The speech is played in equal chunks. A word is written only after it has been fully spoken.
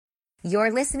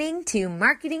You're listening to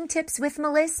Marketing Tips with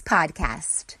Melissa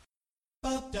podcast.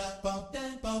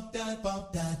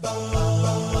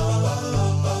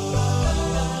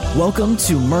 Welcome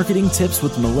to Marketing Tips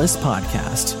with Melissa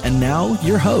podcast. And now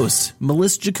your host,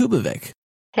 Melissa Jakubovic.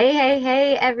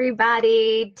 Hey,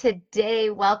 everybody.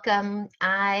 Today, welcome.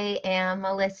 I am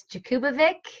Melissa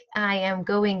Jakubovic. I am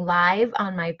going live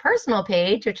on my personal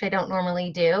page, which I don't normally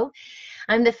do.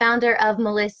 I'm the founder of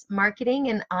Melissa Marketing,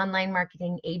 an online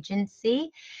marketing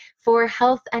agency for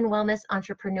health and wellness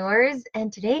entrepreneurs.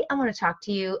 And today I want to talk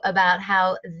to you about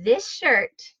how this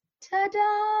shirt,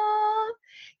 ta-da,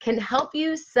 can help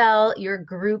you sell your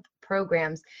group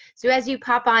programs. So as you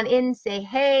pop on in, say,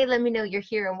 hey, let me know you're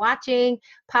here and watching,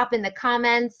 pop in the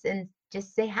comments and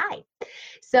just say hi.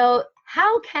 So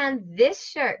how can this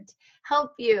shirt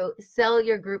help you sell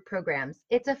your group programs?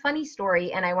 It's a funny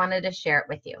story and I wanted to share it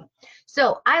with you.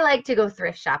 So I like to go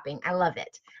thrift shopping. I love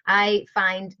it. I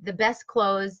find the best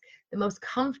clothes, the most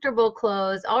comfortable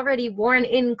clothes, already worn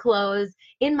in clothes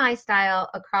in my style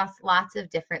across lots of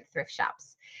different thrift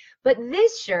shops. But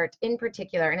this shirt in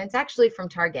particular, and it's actually from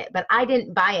Target, but I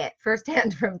didn't buy it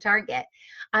firsthand from Target.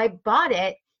 I bought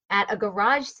it at a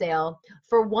garage sale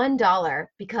for $1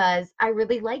 because I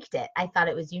really liked it. I thought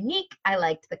it was unique. I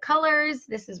liked the colors.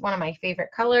 This is one of my favorite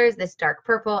colors, this dark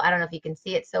purple. I don't know if you can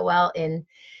see it so well in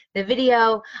the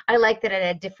video. I like that it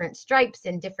had different stripes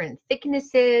and different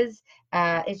thicknesses.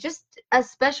 It's just a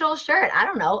special shirt. I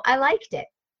don't know. I liked it.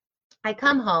 I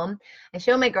come home, I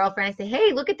show my girlfriend, I say,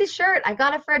 hey, look at this shirt. I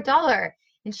got it for $1.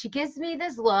 And she gives me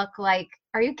this look like,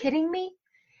 are you kidding me?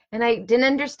 And I didn't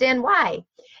understand why.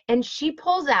 And she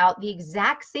pulls out the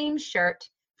exact same shirt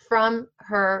from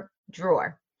her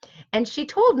drawer. And she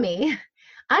told me,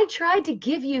 I tried to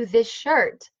give you this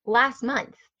shirt last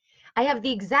month. I have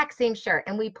the exact same shirt.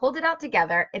 And we pulled it out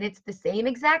together and it's the same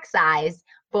exact size,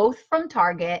 both from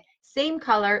Target, same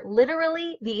color,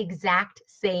 literally the exact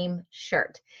same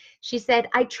shirt. She said,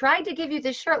 I tried to give you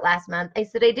this shirt last month. I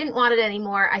said, I didn't want it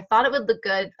anymore. I thought it would look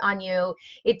good on you.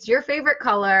 It's your favorite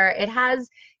color. It has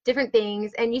different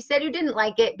things. And you said you didn't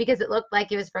like it because it looked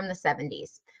like it was from the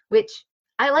 70s, which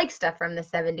I like stuff from the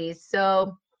 70s.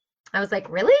 So I was like,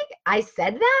 really? I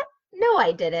said that? No,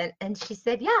 I didn't. And she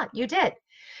said, yeah, you did.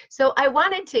 So I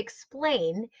wanted to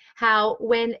explain how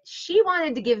when she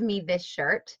wanted to give me this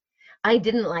shirt, I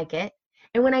didn't like it.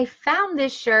 And when I found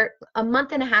this shirt a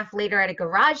month and a half later at a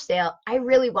garage sale, I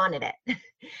really wanted it.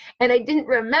 And I didn't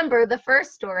remember the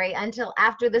first story until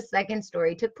after the second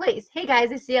story took place. Hey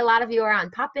guys, I see a lot of you are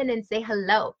on. Pop in and say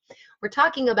hello. We're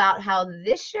talking about how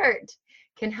this shirt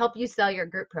can help you sell your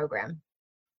group program.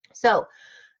 So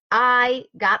I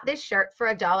got this shirt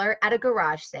for $1 at a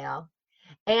garage sale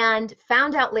and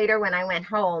found out later when I went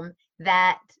home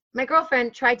that my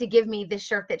girlfriend tried to give me this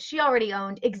shirt that she already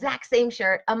owned, exact same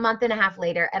shirt, a month and a half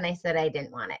later, and I said I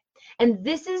didn't want it. And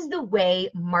this is the way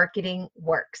marketing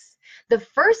works. The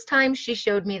first time she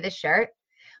showed me the shirt,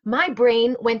 my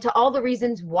brain went to all the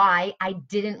reasons why I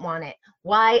didn't want it,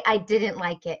 why I didn't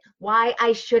like it, why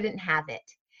I shouldn't have it.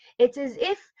 It's as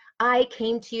if I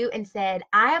came to you and said,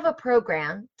 I have a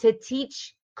program to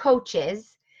teach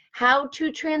coaches how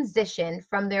to transition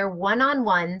from their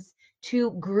one-on-ones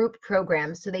to group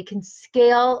programs so they can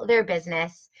scale their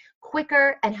business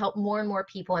quicker and help more and more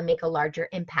people and make a larger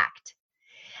impact.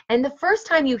 And the first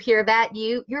time you hear that,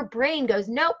 your brain goes,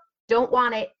 nope, don't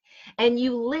want it. And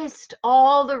you list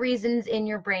all the reasons in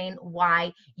your brain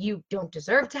why you don't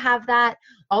deserve to have that,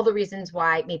 all the reasons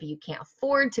why maybe you can't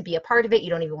afford to be a part of it.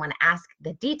 You don't even want to ask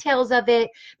the details of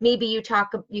it. Maybe you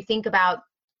think about,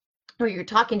 or you're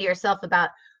talking to yourself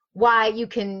about why you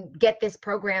can get this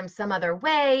program some other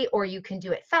way, or you can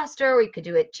do it faster, or you could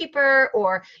do it cheaper,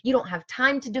 or you don't have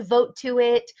time to devote to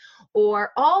it,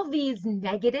 or all these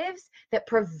negatives that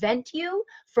prevent you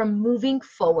from moving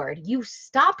forward. You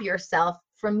stop yourself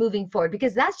from moving forward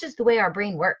because that's just the way our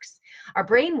brain works. Our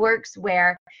brain works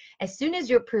where as soon as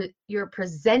you're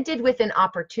presented with an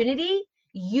opportunity,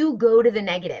 you go to the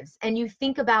negatives and you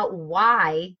think about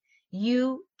why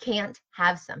you can't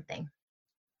have something.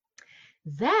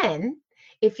 Then,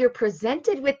 if you're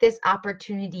presented with this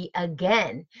opportunity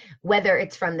again, whether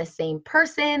it's from the same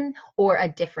person or a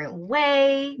different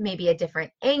way, maybe a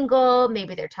different angle,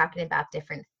 maybe they're talking about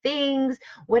different things,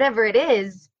 whatever it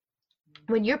is,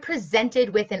 when you're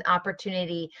presented with an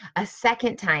opportunity a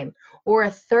second time or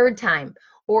a third time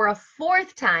or a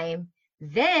fourth time,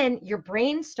 then your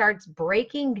brain starts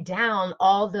breaking down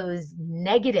all those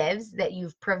negatives that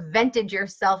you've prevented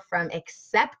yourself from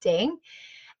accepting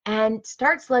and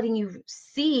starts letting you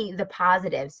see the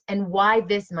positives and why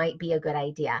this might be a good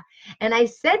idea. And I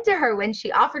said to her when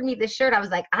she offered me this shirt, I was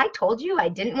like, I told you I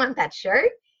didn't want that shirt.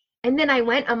 And then I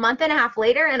went a month and a half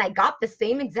later and I got the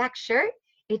same exact shirt.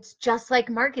 It's just like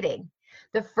marketing.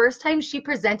 The first time she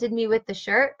presented me with the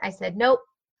shirt, I said, nope,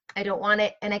 I don't want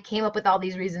it. And I came up with all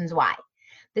these reasons why.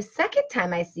 The second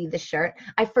time I see the shirt,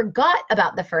 I forgot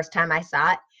about the first time I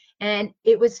saw it, and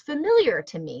it was familiar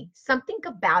to me. Something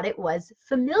about it was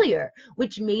familiar,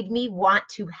 which made me want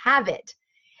to have it.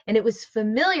 And it was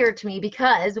familiar to me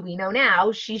because we know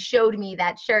now she showed me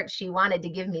that shirt. She wanted to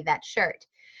give me that shirt.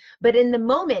 But in the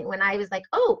moment when I was like,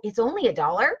 oh, it's only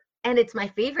 $1 and it's my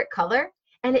favorite color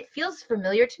and it feels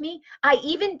familiar to me, I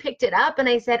even picked it up and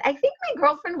I said, I think my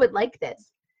girlfriend would like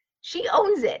this. She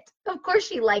owns it. Of course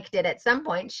she liked it at some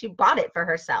point. She bought it for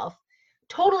herself.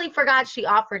 Totally forgot she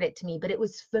offered it to me, but it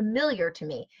was familiar to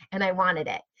me and I wanted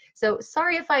it. So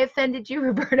sorry if I offended you,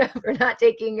 Roberta, for not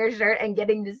taking your shirt and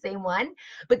getting the same one,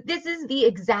 but this is the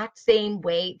exact same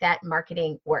way that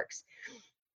marketing works.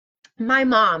 My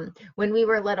mom, when we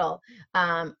were little,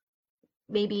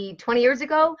 maybe 20 years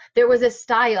ago, there was a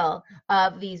style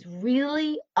of these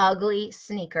really ugly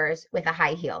sneakers with a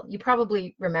high heel. You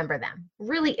probably remember them.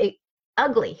 Really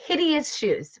ugly, hideous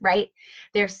shoes, right?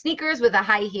 They're sneakers with a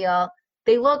high heel.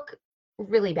 They look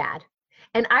really bad.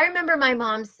 And I remember my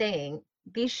mom saying,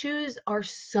 these shoes are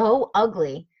so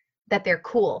ugly that they're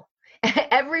cool.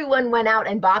 Everyone went out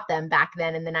and bought them back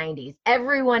then in the 90s.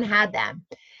 Everyone had them.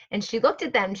 And she looked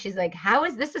at them, she's like, how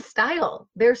is this a style?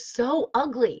 They're so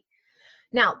ugly.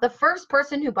 Now, the first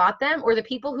person who bought them or the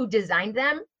people who designed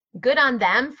them, good on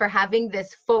them for having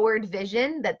this forward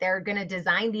vision that they're going to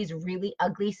design these really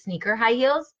ugly sneaker high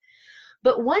heels.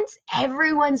 But once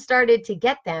everyone started to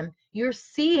get them, you're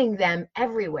seeing them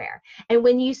everywhere. And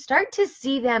when you start to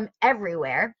see them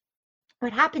everywhere,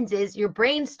 what happens is your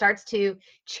brain starts to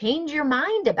change your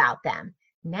mind about them.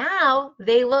 Now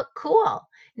they look cool.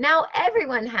 Now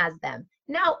everyone has them.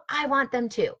 Now I want them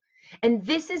too. And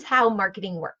this is how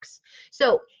marketing works.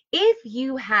 So if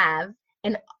you have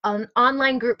an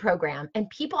online group program and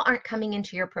people aren't coming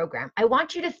into your program, I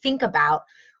want you to think about,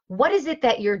 what is it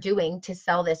that you're doing to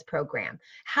sell this program?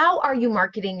 How are you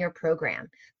marketing your program?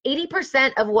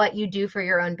 80% of what you do for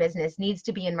your own business needs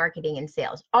to be in marketing and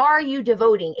sales. Are you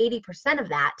devoting 80% of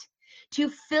that to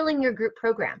filling your group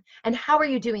program? And how are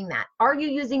you doing that? Are you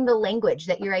using the language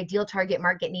that your ideal target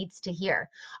market needs to hear?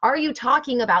 Are you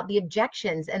talking about the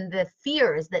objections and the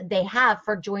fears that they have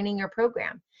for joining your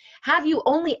program? Have you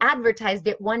only advertised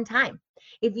it one time?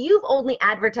 If you've only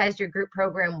advertised your group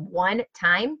program one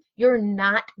time, you're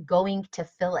not going to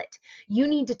fill it. You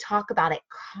need to talk about it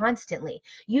constantly.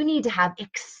 You need to have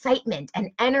excitement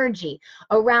and energy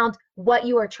around what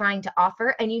you are trying to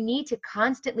offer, and you need to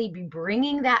constantly be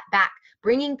bringing that back,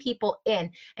 bringing people in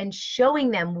and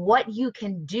showing them what you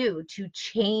can do to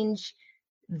change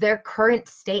their current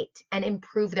state and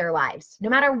improve their lives. No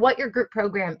matter what your group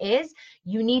program is,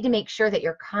 you need to make sure that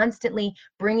you're constantly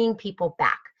bringing people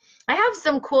back. I have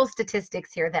some cool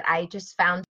statistics here that I just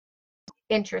found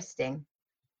interesting.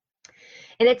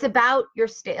 And it's about your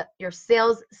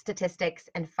sales statistics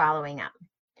and following up.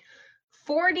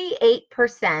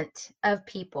 48% of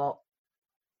people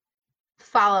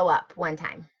follow up one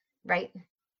time, right?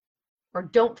 Or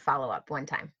don't follow up one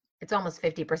time. It's almost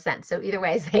 50%. So either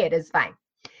way I say it is fine.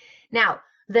 Now,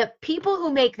 the people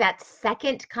who make that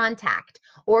second contact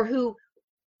or who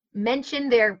mention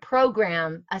their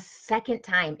program a second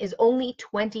time is only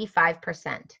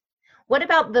 25%. What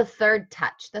about the third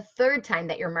touch, the third time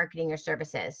that you're marketing your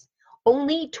services?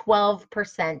 Only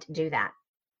 12% do that.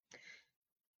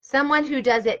 Someone who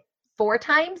does it 4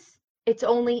 times, it's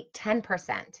only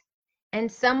 10%.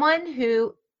 And someone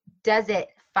who does it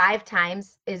 5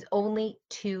 times is only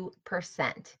 2%.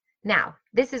 Now,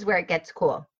 this is where it gets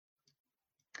cool.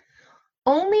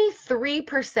 Only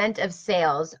 3% of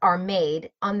sales are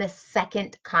made on the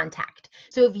second contact.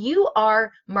 So if you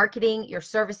are marketing your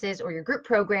services or your group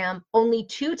program only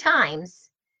 2 times,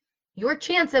 your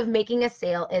chance of making a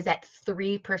sale is at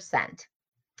 3%.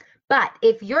 But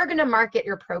if you're going to market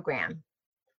your program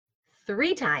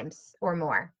 3 times or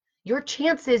more, your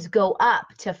chances go up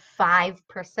to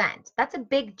 5%. That's a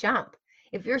big jump.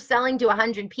 If you're selling to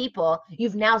 100 people,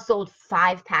 you've now sold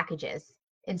 5 packages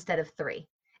instead of 3.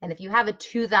 And if you have a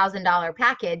 $2,000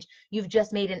 package, you've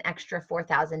just made an extra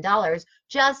 $4,000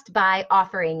 just by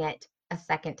offering it a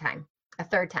second time, a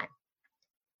third time.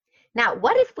 Now,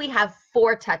 what if we have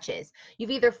 4 touches? You've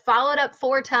either followed up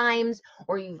 4 times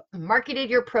or you've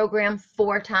marketed your program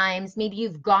 4 times. Maybe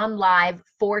you've gone live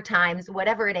 4 times,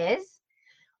 whatever it is,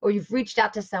 or you've reached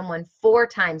out to someone 4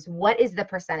 times. What is the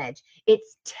percentage?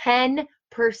 It's 10%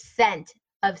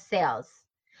 of sales.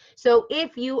 So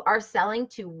if you are selling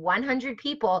to 100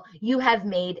 people, you have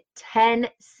made 10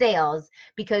 sales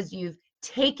because you've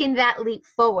taken that leap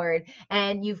forward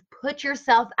and you've put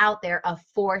yourself out there a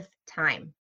fourth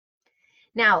time.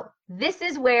 Now, this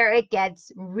is where it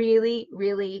gets really,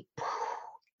 really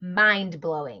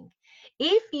mind-blowing.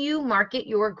 If you market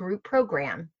your group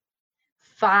program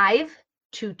 5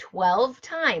 to 12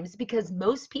 times, because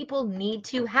most people need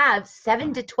to have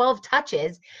 7 to 12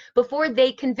 touches before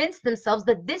they convince themselves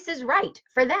that this is right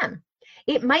for them.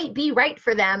 It might be right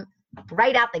for them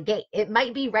right out the gate. It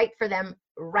might be right for them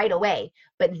right away,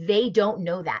 but they don't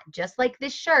know that. Just like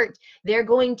this shirt, they're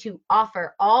going to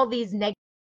offer all these negative,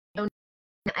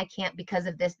 I can't because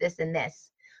of this, this, and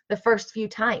this, the first few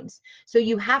times. So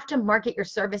you have to market your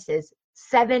services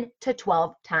 7 to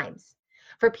 12 times.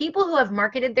 For people who have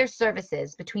marketed their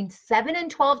services between 7 and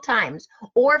 12 times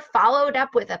or followed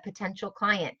up with a potential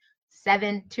client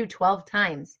 7 to 12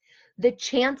 times, the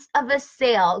chance of a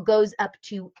sale goes up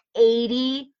to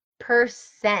 80%.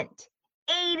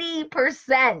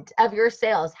 80% of your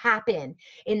sales happen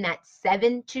in that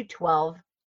 7 to 12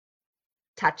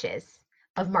 touches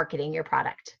of marketing your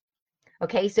product.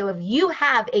 Okay, so if you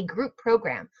have a group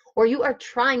program or you are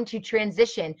trying to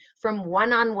transition from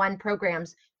one-on-one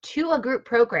programs to a group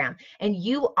program and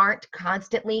you aren't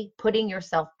constantly putting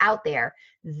yourself out there,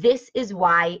 this is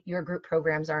why your group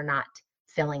programs are not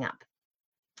filling up.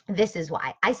 This is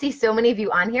why. I see so many of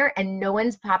you on here and no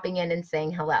one's popping in and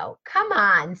saying hello. Come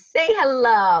on, say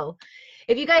hello.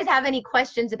 If you guys have any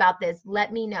questions about this,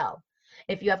 let me know.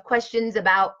 If you have questions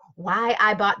about why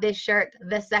I bought this shirt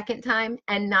the second time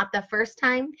and not the first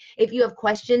time, if you have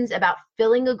questions about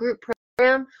filling a group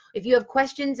program, if you have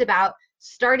questions about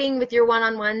starting with your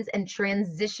one-on-ones and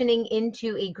transitioning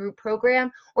into a group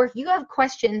program, or if you have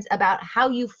questions about how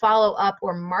you follow up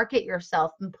or market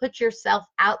yourself and put yourself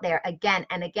out there again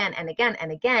and again and again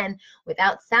and again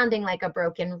without sounding like a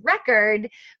broken record,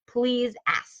 please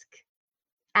ask.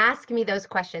 Ask me those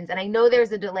questions. And I know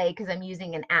there's a delay because I'm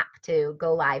using an app to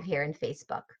go live here in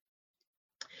Facebook.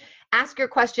 Ask your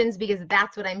questions because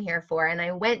that's what I'm here for. And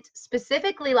I went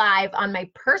specifically live on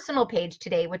my personal page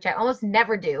today, which I almost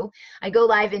never do. I go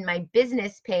live in my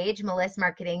business page, Meliss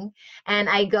Marketing, and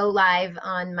I go live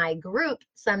on my group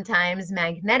sometimes,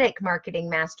 Magnetic Marketing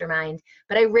Mastermind,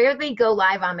 but I rarely go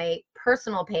live on my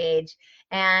personal page.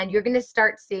 And you're going to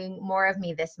start seeing more of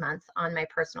me this month on my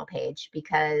personal page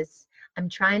because I'm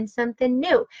trying something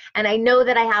new. And I know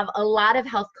that I have a lot of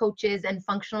health coaches and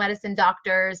functional medicine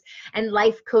doctors and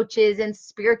life coaches and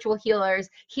spiritual healers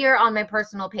here on my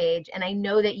personal page. And I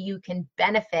know that you can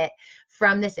benefit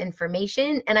from this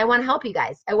information. And I want to help you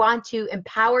guys. I want to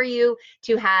empower you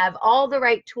to have all the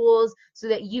right tools so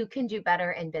that you can do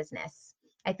better in business.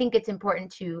 I think it's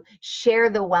important to share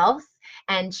the wealth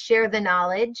and share the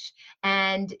knowledge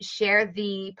and share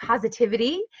the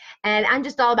positivity. And I'm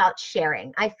just all about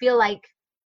sharing. I feel like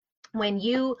when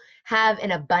you have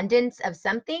an abundance of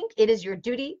something, it is your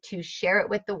duty to share it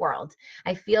with the world.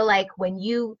 I feel like when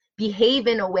you behave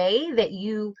in a way that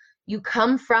you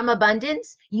come from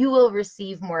abundance, you will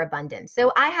receive more abundance.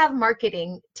 So I have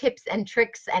marketing tips and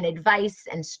tricks and advice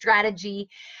and strategy,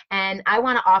 and I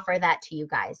want to offer that to you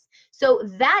guys. So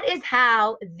that is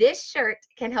how this shirt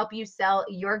can help you sell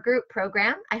your group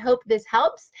program. I hope this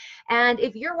helps. And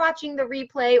if you're watching the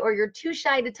replay or you're too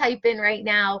shy to type in right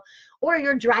now, or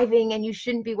you're driving and you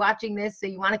shouldn't be watching this, so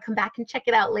you want to come back and check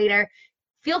it out later,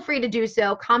 feel free to do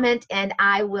so, comment, and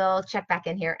I will check back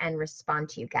in here and respond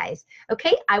to you guys.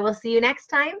 Okay, I will see you next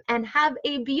time and have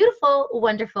a beautiful,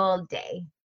 wonderful day.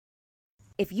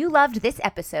 If you loved this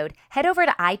episode, head over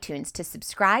to iTunes to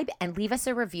subscribe and leave us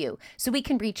a review so we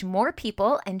can reach more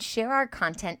people and share our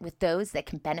content with those that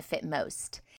can benefit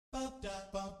most.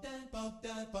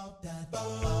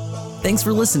 Thanks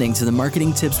for listening to the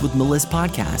Marketing Tips with Meliss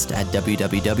podcast at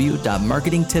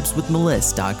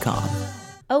www.marketingtipswithmeliss.com.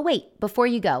 Oh wait, before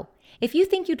you go, if you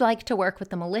think you'd like to work with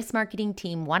the Meliss Marketing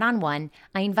team one-on-one,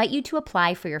 I invite you to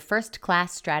apply for your first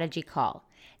class strategy call.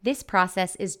 This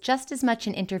process is just as much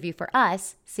an interview for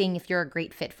us, seeing if you're a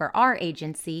great fit for our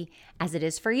agency, as it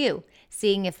is for you,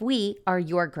 seeing if we are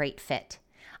your great fit.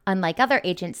 Unlike other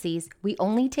agencies, we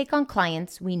only take on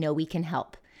clients we know we can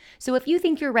help. So if you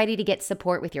think you're ready to get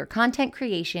support with your content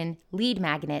creation, lead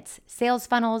magnets, sales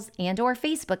funnels, and/or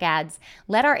Facebook ads,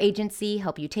 let our agency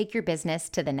help you take your business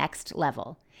to the next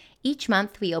level. Each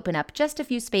month, we open up just a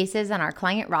few spaces on our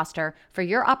client roster for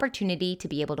your opportunity to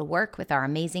be able to work with our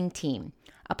amazing team.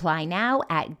 Apply now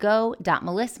at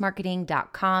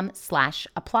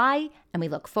go.melissmarketing.com/apply, and we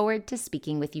look forward to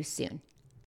speaking with you soon.